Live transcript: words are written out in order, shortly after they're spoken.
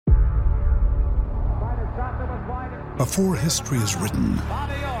Before history is written,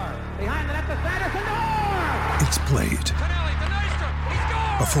 it's played.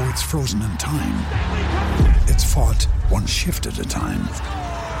 Before it's frozen in time, it's fought one shift at a time.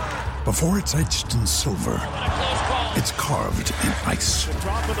 Before it's etched in silver, it's carved in ice.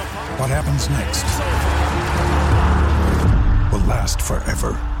 What happens next will last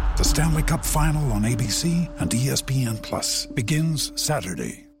forever. The Stanley Cup Final on ABC and ESPN Plus begins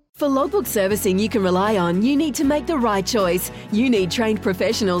Saturday. For logbook servicing you can rely on, you need to make the right choice. You need trained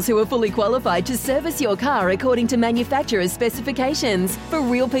professionals who are fully qualified to service your car according to manufacturer's specifications. For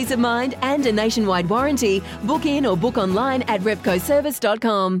real peace of mind and a nationwide warranty, book in or book online at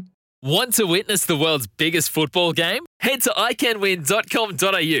repcoservice.com. Want to witness the world's biggest football game? Head to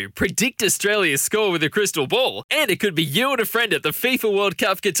iCanWin.com.au, predict Australia's score with a crystal ball, and it could be you and a friend at the FIFA World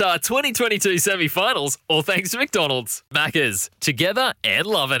Cup Qatar 2022 semi-finals, all thanks to McDonald's. Maccas, together and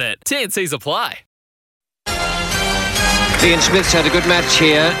loving it. TNCs apply. Ian Smith's had a good match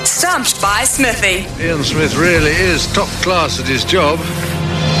here. Stumped by Smithy. Ian Smith really is top class at his job.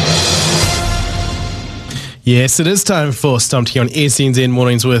 Yes, it is time for Stumped here on SNZ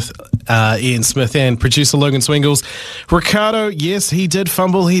Mornings with Ian Smith and producer Logan Swingles. Ricardo, yes, he did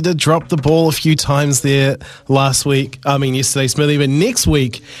fumble. He did drop the ball a few times there yesterday, Smithy. But next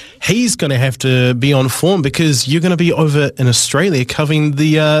week, he's going to have to be on form because you're going to be over in Australia covering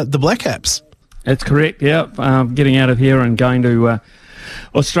the Black Caps. That's correct, yeah. Getting out of here and going to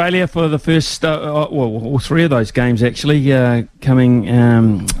Australia for the first, all three of those games actually, coming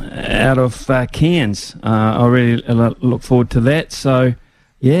out of Cairns. I really look forward to that. So,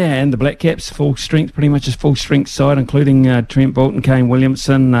 yeah, and the Black Caps full strength, pretty much a full strength side, including Trent Bolton, Kane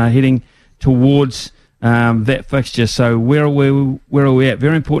Williamson, heading towards that fixture. So where are we at?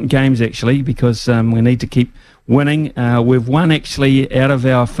 Very important games actually, because we need to keep winning. We've won actually out of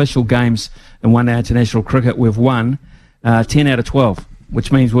our official games in one-day international cricket. We've won 10 out of 12. Which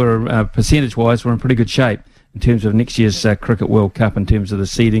means we're percentage-wise, we're in pretty good shape in terms of next year's Cricket World Cup, in terms of the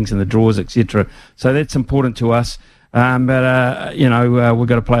seedings and the draws, etc. So that's important to us. We've got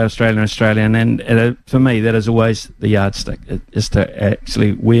to play Australia, and for me, that is always the yardstick, is to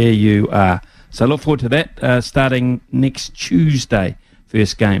actually where you are. So look forward to that starting next Tuesday,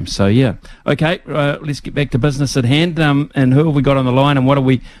 first game. So yeah, okay, let's get back to business at hand. And who have we got on the line, and what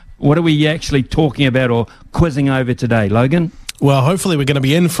are we actually talking about or quizzing over today, Logan? Well, hopefully we're going to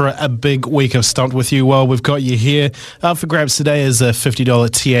be in for a big week of Stumped with you. Well, we've got you here. Up for grabs today is a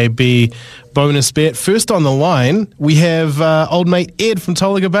 $50 TAB bonus bet. First on the line, we have old mate Ed from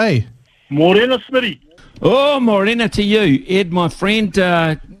Tolaga Bay. Morena, Smitty. Oh, Morena to you. Ed, my friend,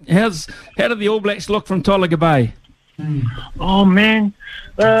 how do the All Blacks look from Tolaga Bay? Oh, man.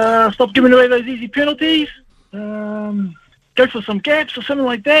 Stop giving away those easy penalties. Go for some gaps or something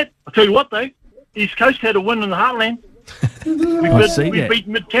like that. I'll tell you what, though. East Coast had a win in the Heartland. We beat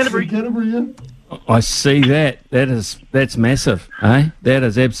Mid-Canterbury. I see that. That's massive, eh? That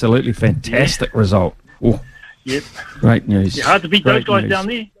is absolutely fantastic result. Oh, yep. Great news. Yeah, hard to beat those guys down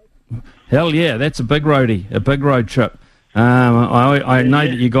there. Hell yeah, that's a big roadie, a big road trip. I know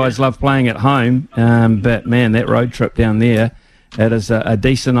that you guys love playing at home, but man, that road trip down there, that is a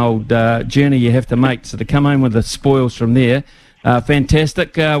decent old journey you have to make. So to come home with the spoils from there.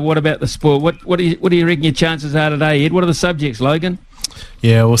 Fantastic. What about the sport? What do you reckon your chances are today, Ed? What are the subjects, Logan?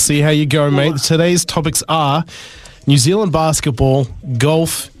 Yeah, we'll see how you go, mate. Today's topics are New Zealand basketball,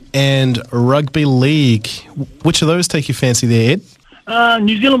 golf, and rugby league. Which of those take your fancy there, Ed?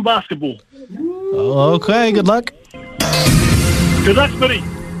 New Zealand basketball. Okay, good luck. Good luck, buddy.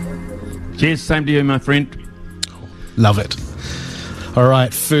 Cheers, same to you, my friend. Love it. All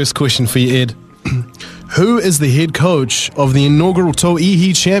right, first question for you, Ed. Who is the head coach of the inaugural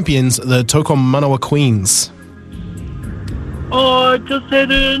Tauihi champions, the Toko Manawa Queens? Oh, I just said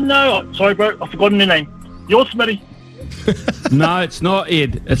no. Sorry, bro. I've forgotten their name. Yours, Smitty. No, it's not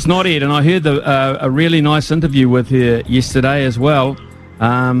Ed. It's not Ed. And I heard a really nice interview with her yesterday as well.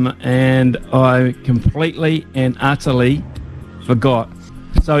 And I completely and utterly forgot.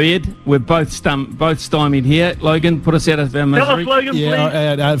 So, Ed, we're both stymied here. Logan, put us out of our misery. Tell us, Logan,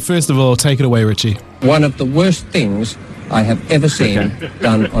 please. First of all, take it away, Richie. One of the worst things I have ever seen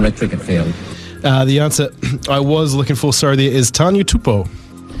done on a cricket field. The answer I was looking for, there is Tanya Tupou.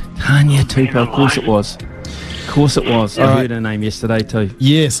 Tanya Tupou, of course it was. Of course it was. I heard her name yesterday too.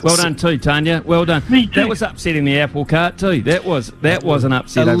 Yes. Well done too, Tanya. Well done. Me too. That was upsetting the apple cart too. That was an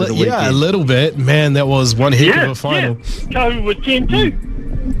upset over the weekend. Yeah, a little bit. Man, that was one heck of a final. Yeah. Go with 10-2.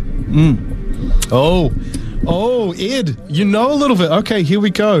 Oh, Ed, you know a little bit. Okay, here we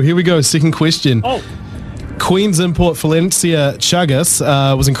go. Second question. Oh. Queen's import Valencia Chagas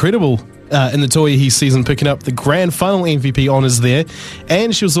was incredible in the Toihi season, picking up the grand final MVP honours there.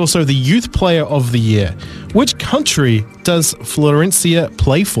 And she was also the Youth Player of the Year. Which country does Florencia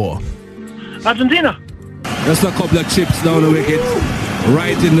play for? Argentina. Just a couple of chips down the wicket,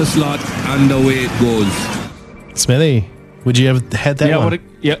 right in the slot, and away it goes. Smithy, would you have had that one?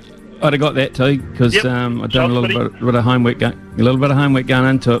 I'd have got that too, because I've done a little bit of homework going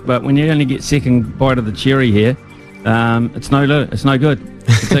into it. But when you only get second bite of the cherry here, it's no good,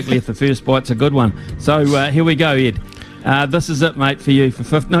 particularly if the first bite's a good one. So here we go, Ed. This is it, mate, for you.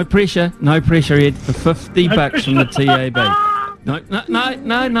 For no pressure, Ed. For $50 from the TAB. No,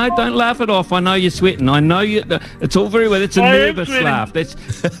 don't laugh it off. I know you're sweating. I know you. It's all very well. It's a nervous laugh.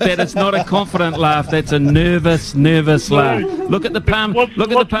 That is not a confident laugh. That's a nervous laugh. Look at the palm.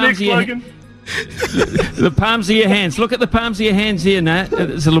 Look at the palms of your hands. The palms of your hands. Look at the palms of your hands here, Nat.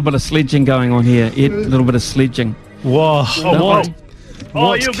 There's a little bit of sledging going on here, Ed. A little bit of sledging. Whoa.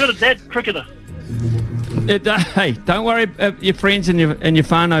 Oh, you're good at that, cricketer. Hey, don't worry, your friends and your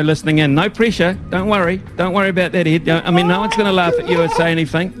whānau listening in. No pressure. Don't worry about that, Ed. I mean, no one's going to laugh at you or say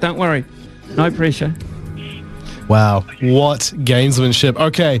anything. Don't worry. No pressure. Wow, what gamesmanship.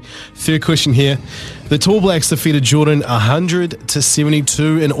 Okay, third question here. The Tall Blacks defeated Jordan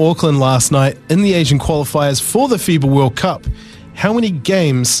 100-72 in Auckland last night in the Asian qualifiers for the FIBA World Cup. How many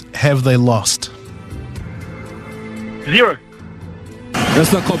games have they lost? 0.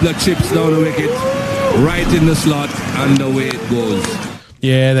 Just a couple of chips down the wicket, right in the slot, and away it goes.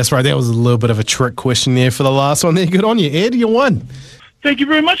 Yeah, that's right. That was a little bit of a trick question there for the last one there. Good on you, Ed. You won. Thank you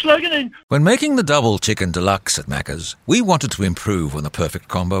very much, Logan. When making the double chicken deluxe at Macca's, we wanted to improve on the perfect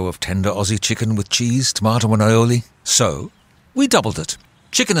combo of tender Aussie chicken with cheese, tomato and aioli. So, we doubled it.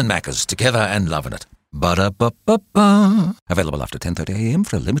 Chicken and Macca's, together and loving it. Ba-da-ba-ba-ba. Available after 10:30 a.m.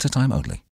 for a limited time only.